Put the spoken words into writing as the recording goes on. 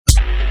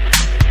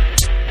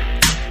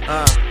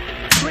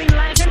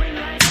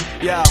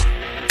Yo.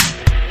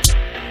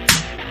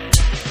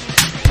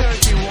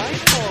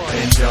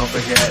 And don't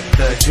forget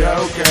the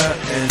Joker,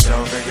 and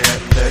don't forget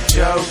the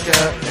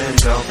Joker, and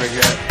don't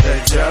forget the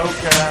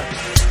Joker.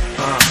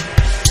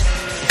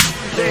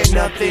 There ain't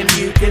nothing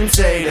you can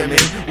say to me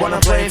when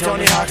I'm playing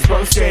Tony Hawk's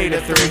Pro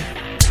Skater 3.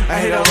 I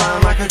hit a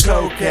line like a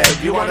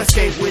cokehead. You wanna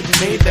skate with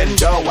me? Then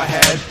go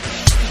ahead.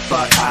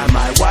 But I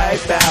might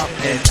wipe out,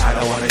 and I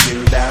don't wanna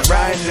do that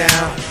right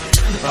now.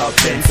 Up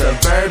in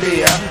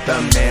suburbia,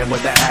 the man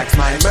with the axe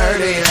might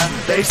murder ya.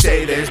 They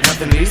say there's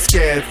nothing to be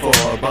scared for,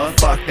 but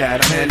fuck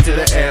that, I'm heading to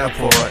the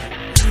airport.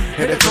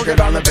 Hit a crooked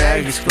on the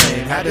baggage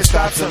claim, had to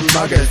stop some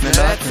muggers, man,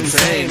 that's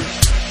insane.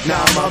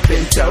 Now I'm up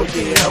in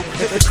Tokyo,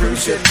 hit the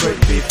cruise ship quick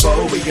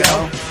before we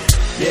go.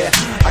 Yeah,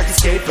 I can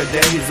skate for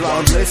days while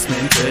I'm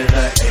listening to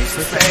the Ace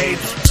of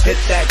Spades. Hit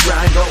that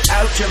grind, go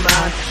out your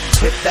mind.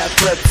 Hit that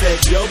flip, say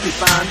you'll be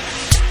fine.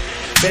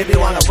 Baby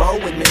wanna roll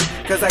with me,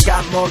 cause I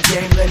got more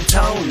game than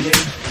Tony.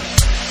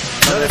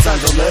 Know that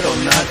sounds a little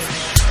nuts,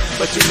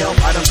 but you know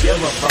I don't give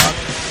a fuck.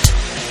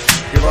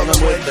 You're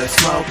rolling with the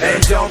smoke,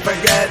 and don't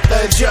forget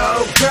the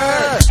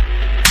Joker.